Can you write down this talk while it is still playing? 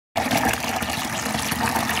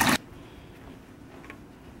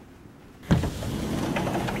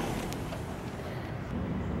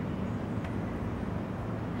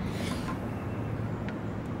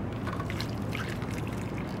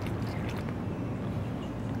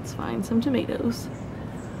find some tomatoes.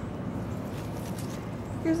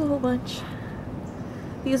 Here's a whole bunch.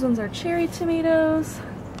 These ones are cherry tomatoes.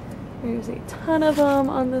 There's a ton of them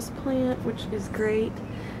on this plant, which is great.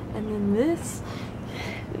 And then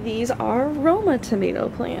these are Roma tomato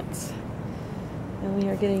plants. And we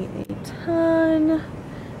are getting a ton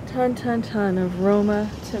of Roma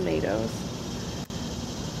tomatoes.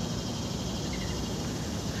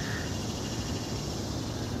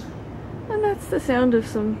 And that's the sound of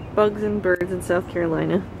some bugs and birds in South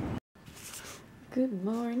Carolina. Good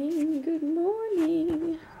morning, good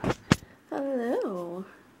morning. Hello.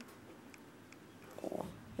 Oh,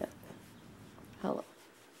 yeah. Hello.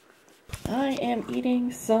 I am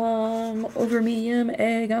eating some over medium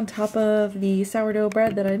egg on top of the sourdough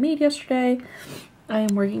bread that I made yesterday. I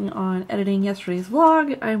am working on editing yesterday's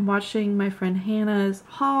vlog. I'm watching my friend Hannah's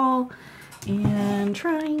haul and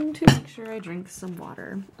trying to make sure I drink some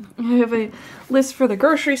water. I have a list for the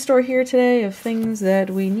grocery store here today of things that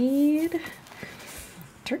we need.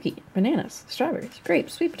 Turkey, bananas, strawberries,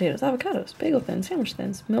 grapes, sweet potatoes, avocados, bagel thins, sandwich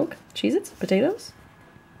thins, milk, Cheez-Its, potatoes,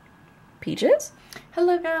 peaches.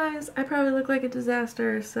 Hello guys, I probably look like a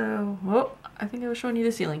disaster, so, oh, I think I was showing you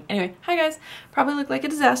the ceiling. Anyway, hi guys, probably look like a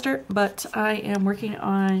disaster, but I am working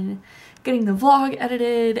on getting the vlog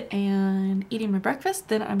edited and eating my breakfast.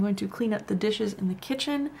 Then I'm going to clean up the dishes in the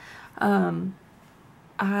kitchen.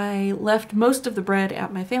 I left most of the bread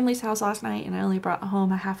at my family's house last night and I only brought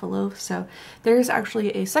home a half a loaf, so there's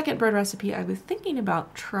actually a second bread recipe I was thinking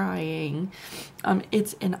about trying.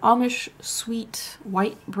 It's an Amish sweet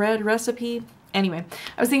white bread recipe. Anyway,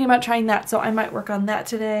 I was thinking about trying that, so I might work on that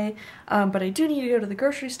today, but I do need to go to the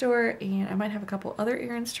grocery store and I might have a couple other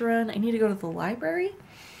errands to run. I need to go to the library.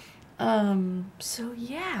 So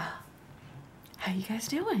yeah. How you guys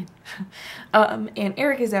doing? And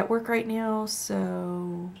Eric is at work right now,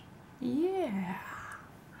 so yeah.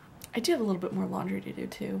 I do have a little bit more laundry to do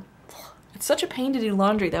too. It's such a pain to do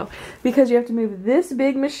laundry though, because you have to move this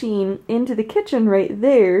big machine into the kitchen right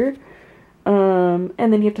there, and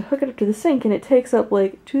then you have to hook it up to the sink, and it takes up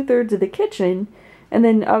like 2/3 of the kitchen, and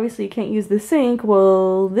then obviously you can't use the sink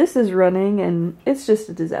while this is running, and it's just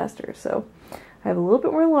a disaster. So I have a little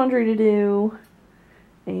bit more laundry to do.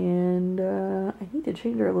 And I need to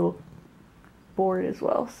change our little board as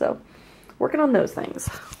well. So working on those things.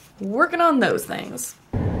 Working on those things.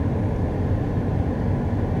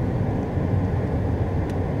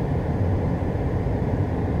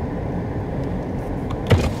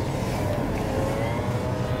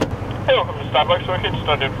 Hey, welcome to Starbucks. What can I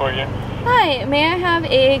start it for you? Hi, may I have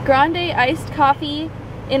a grande iced coffee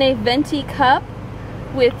in a venti cup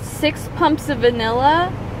with 6 pumps of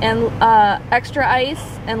vanilla and extra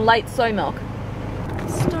ice and light soy milk.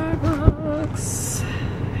 Starbucks.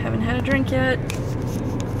 Haven't had a drink yet.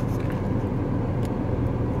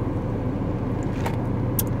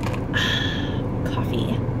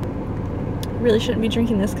 Coffee. Really shouldn't be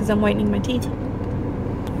drinking this because I'm whitening my teeth.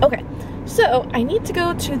 Okay, so I need to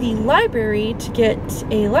go to the library to get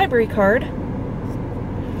a library card.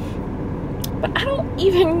 But I don't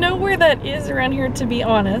even know where that is around here, to be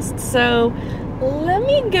honest. So let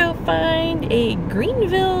me go find a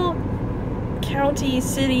Greenville County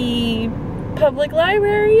City Public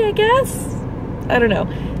Library, I guess? I don't know.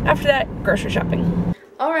 After that, grocery shopping.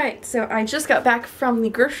 Alright, so I just got back from the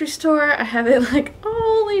grocery store. I have it like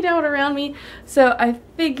all laid out around me. So I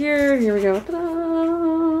figured, here we go.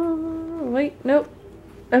 Wait, nope.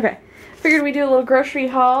 Okay. Figured we'd do a little grocery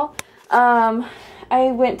haul.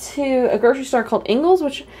 I went to a grocery store called Ingles,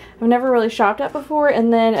 which I've never really shopped at before,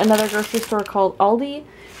 and then another grocery store called Aldi,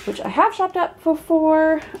 which I have shopped at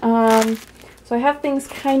before. So I have things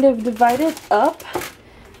kind of divided up.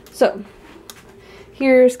 So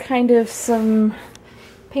here's kind of some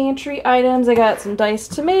pantry items. I got some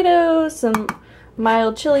diced tomatoes, some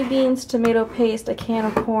mild chili beans, tomato paste, a can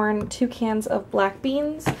of corn, 2 cans of black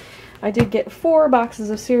beans. I did get 4 boxes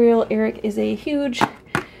of cereal. Eric is a huge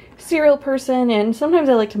cereal person, and sometimes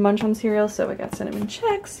I like to munch on cereal, so I got cinnamon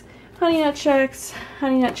Chex, honey nut Chex,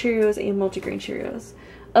 honey nut Cheerios, and multigrain Cheerios.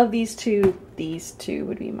 Of these two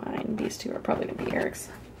would be mine. These 2 are probably gonna be Eric's.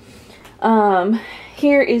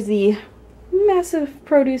 Here is the massive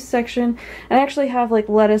produce section. I actually have like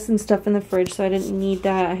lettuce and stuff in the fridge, so I didn't need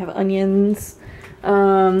that. I have onions.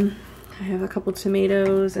 I have a couple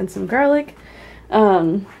tomatoes and some garlic.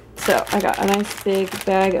 So I got a nice big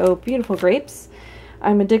bag of beautiful grapes.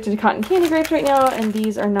 I'm addicted to cotton candy grapes right now, and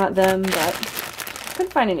these are not them, but I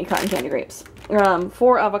couldn't find any cotton candy grapes.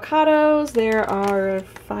 4 avocados, there are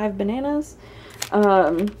 5 bananas,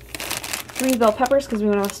 3 bell peppers, because we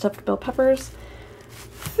went with stuffed bell peppers,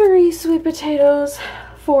 3 sweet potatoes,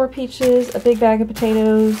 4 peaches, a big bag of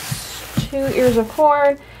potatoes, 2 ears of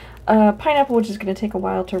corn, pineapple, which is going to take a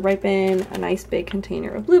while to ripen, a nice big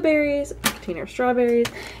container of blueberries, a container of strawberries,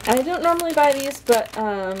 and I don't normally buy these, but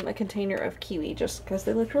a container of kiwi just because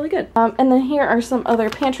they look really good. And then here are some other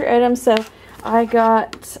pantry items. So I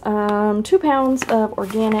got 2 pounds of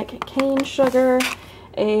organic cane sugar,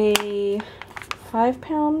 a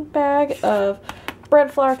 5-pound bag of bread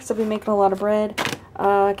flour because I'll be making a lot of bread,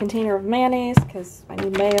 a container of mayonnaise because I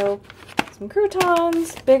need mayo, some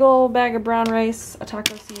croutons, big old bag of brown rice, a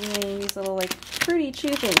taco seasoning, these little like fruity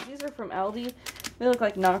chew things. These are from Aldi. They look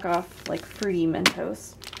like knockoff like fruity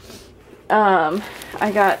Mentos.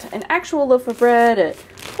 I got an actual loaf of bread at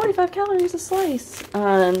 45 calories a slice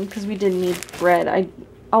because we didn't need bread.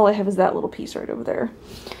 All I have is that little piece right over there.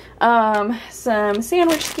 Some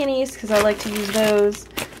sandwich skinnies because I like to use those.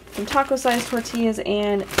 Some taco-sized tortillas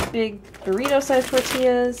and big burrito-sized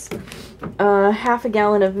tortillas. Half a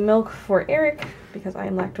gallon of milk for Eric because I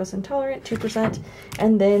am lactose intolerant, 2%,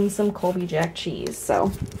 and then some Colby Jack cheese.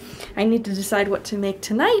 So I need to decide what to make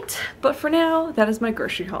tonight, but for now, that is my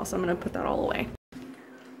grocery haul, so I'm going to put that all away.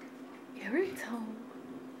 Eric's home.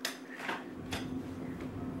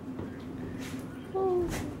 Oh,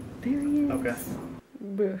 there he is. Okay.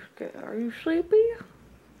 Biscuit, are you sleepy?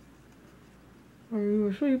 Are you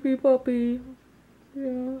a sleepy puppy?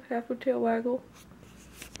 Yeah, half a tail waggle.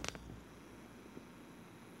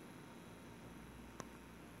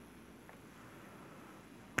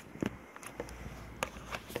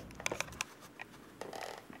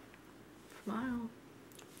 Smile.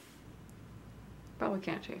 Probably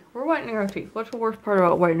can't see. We're whitening our teeth. What's the worst part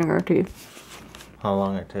about whitening our teeth? How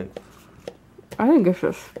long it take? I think it's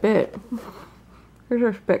just spit. Here's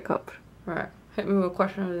our spit cups. Alright, hit me with a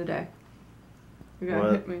question of the day. You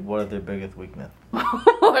gotta hit me. What is their biggest weakness?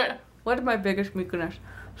 What is my biggest weakness?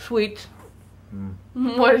 Sweets. Mm.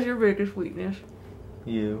 What is your biggest weakness?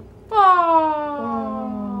 You.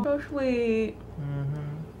 Oh, so sweet.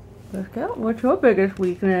 Let's go. What's your biggest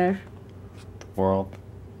weakness? World.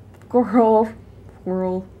 Squirrel.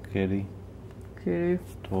 Squirrel. Kitty. Kitty.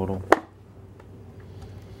 Total.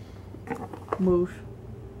 Moose.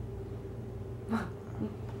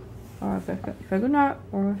 Alright, say good night.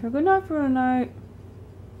 Or say good night for the night.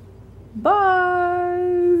 Bye.